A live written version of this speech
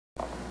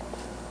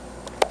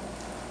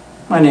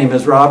My name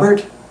is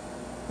Robert.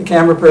 The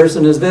camera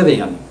person is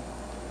Vivian.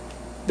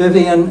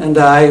 Vivian and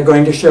I are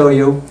going to show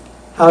you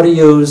how to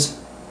use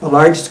a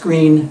large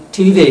screen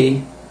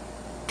TV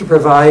to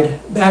provide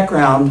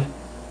background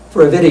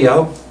for a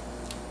video,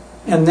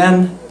 and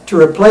then to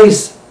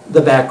replace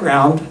the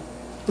background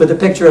with a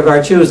picture of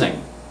our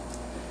choosing.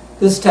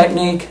 This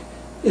technique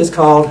is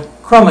called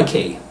Chroma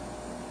key.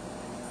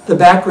 The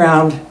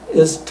background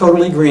is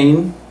totally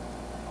green,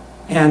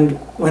 and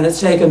when it's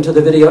taken to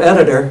the video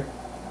editor,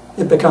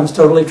 it becomes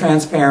totally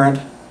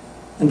transparent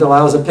and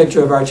allows a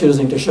picture of our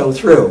choosing to show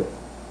through.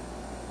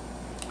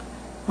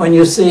 When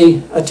you see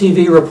a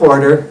TV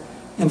reporter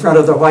in front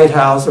of the White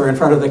House or in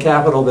front of the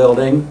Capitol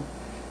building,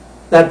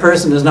 that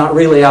person is not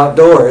really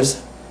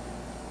outdoors,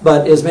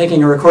 but is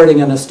making a recording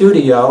in a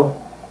studio,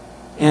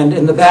 and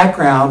in the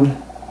background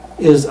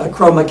is a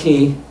chroma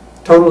key,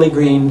 totally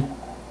green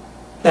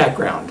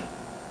background.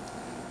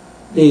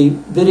 The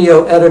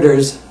video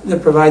editors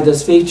that provide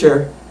this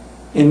feature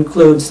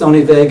include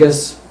Sony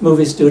Vegas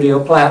Movie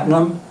Studio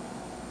Platinum,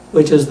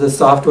 which is the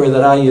software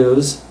that I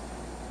use,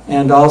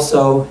 and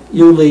also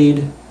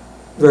ULEAD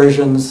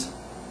versions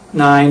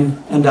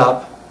 9 and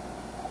up,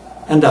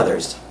 and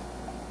others.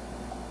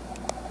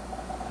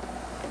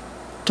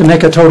 To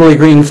make a totally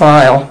green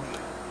file,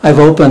 I've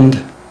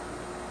opened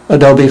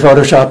Adobe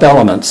Photoshop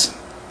Elements.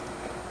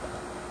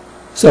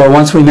 So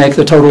once we make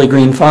the totally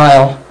green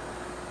file,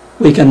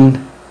 we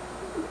can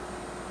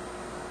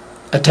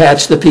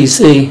attach the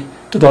PC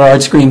to the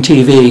large screen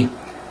TV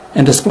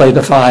and display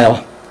the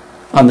file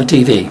on the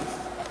TV.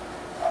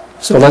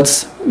 So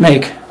let's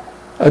make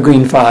a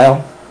green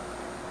file.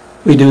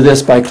 We do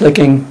this by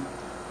clicking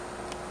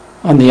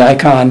on the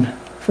icon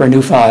for a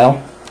new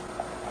file.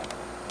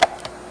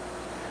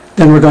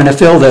 Then we're going to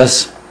fill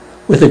this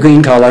with a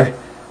green color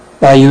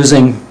by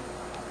using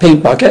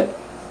Paint Bucket.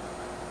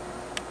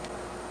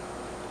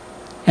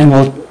 And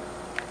we'll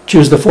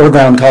choose the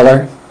foreground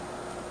color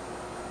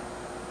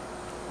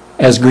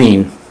as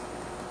green.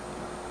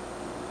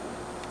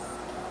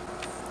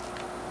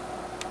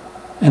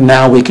 And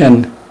now we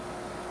can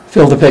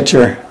fill the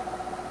picture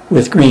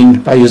with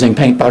green by using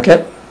Paint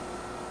Bucket.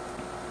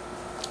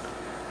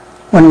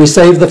 When we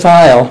save the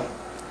file,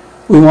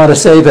 we want to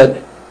save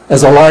it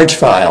as a large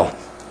file.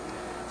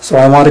 So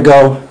I want to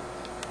go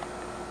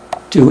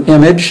to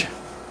Image,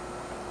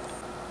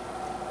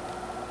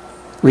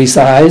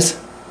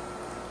 Resize,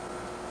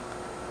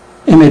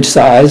 Image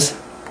Size,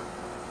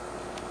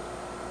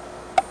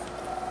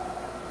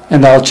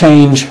 and I'll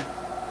change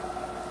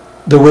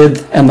the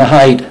width and the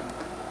height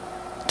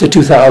to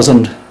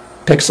 2000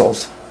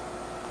 pixels.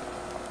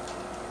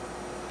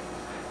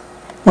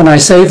 When I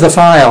save the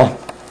file,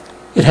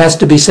 it has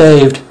to be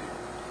saved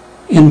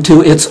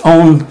into its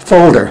own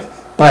folder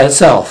by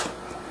itself,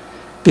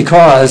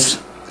 because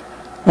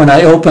when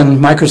I open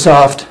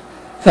Microsoft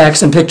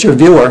Fax and Picture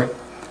Viewer,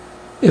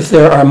 if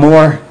there are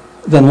more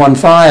than one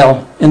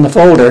file in the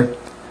folder,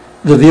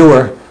 the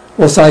viewer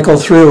will cycle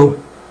through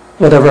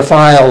whatever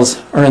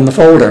files are in the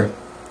folder.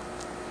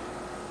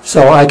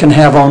 So I can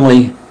have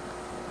only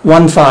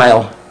one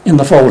file in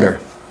the folder.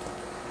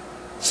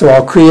 So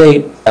I'll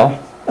create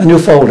a new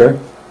folder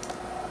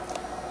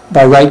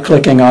by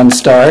right-clicking on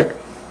Start,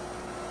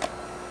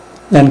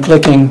 then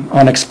clicking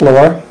on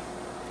Explore,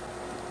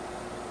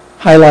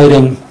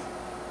 highlighting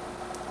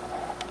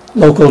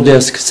Local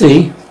Disk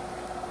C,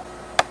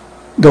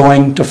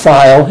 going to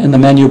File in the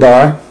menu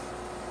bar,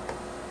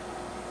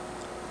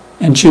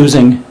 and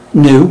choosing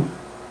New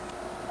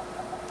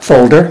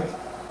Folder,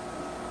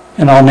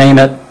 and I'll name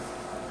it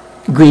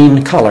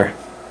Green Color.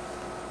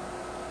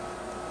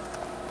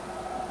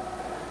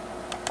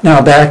 Now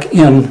back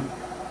in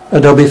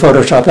Adobe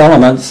Photoshop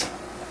Elements,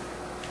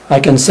 I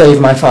can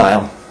save my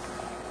file.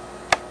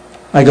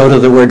 I go to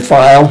the word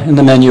File in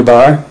the menu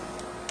bar,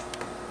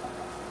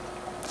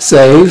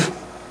 Save,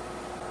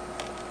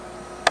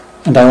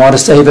 and I want to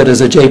save it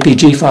as a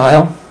JPG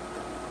file,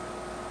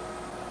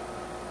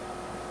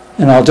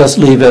 and I'll just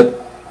leave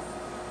it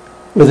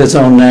with its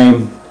own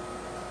name,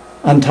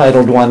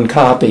 Untitled 1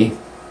 Copy,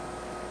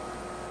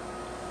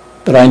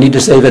 but I need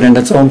to save it in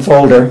its own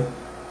folder,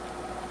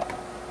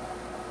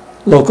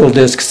 Local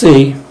Disk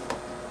C,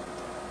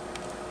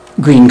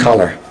 Green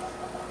Color.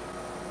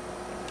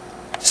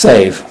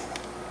 Save.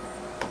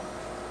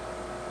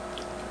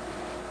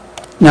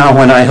 Now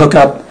when I hook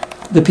up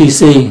the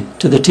PC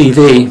to the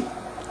TV,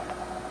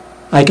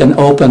 I can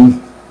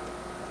open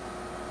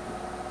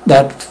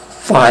that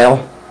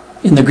file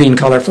in the green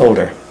color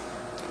folder.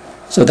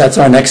 So that's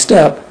our next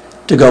step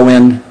to go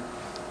in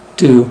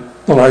to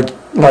the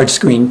large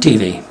screen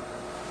TV.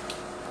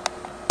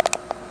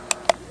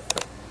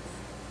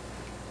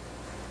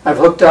 I've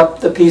hooked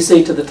up the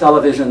PC to the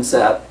television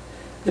set.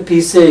 The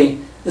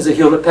PC is a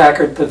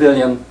Hewlett-Packard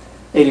Pavilion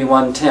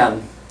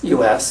 8110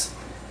 US,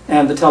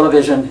 and the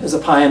television is a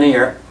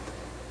Pioneer,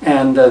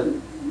 and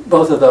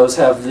both of those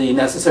have the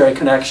necessary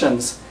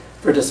connections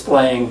for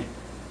displaying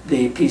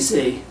the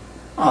PC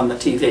on the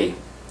TV.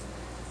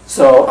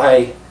 So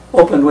I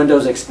opened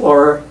Windows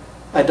Explorer,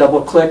 I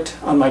double-clicked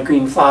on my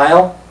green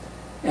file,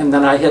 and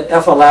then I hit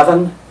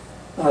F11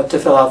 to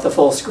fill out the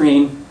full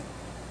screen,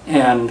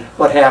 and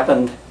what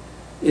happened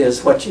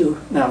is what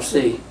you now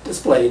see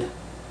displayed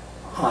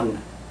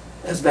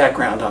as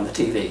background on the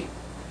TV.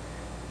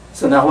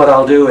 So now what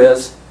I'll do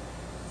is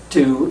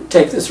to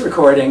take this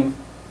recording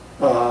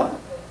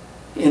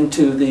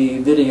into the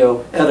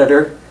video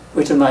editor,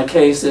 which in my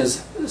case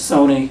is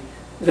Sony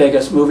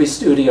Vegas Movie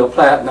Studio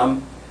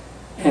Platinum,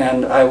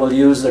 and I will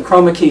use the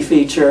Chroma key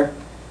feature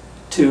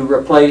to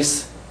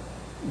replace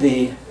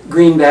the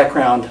green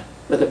background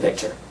with a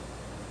picture.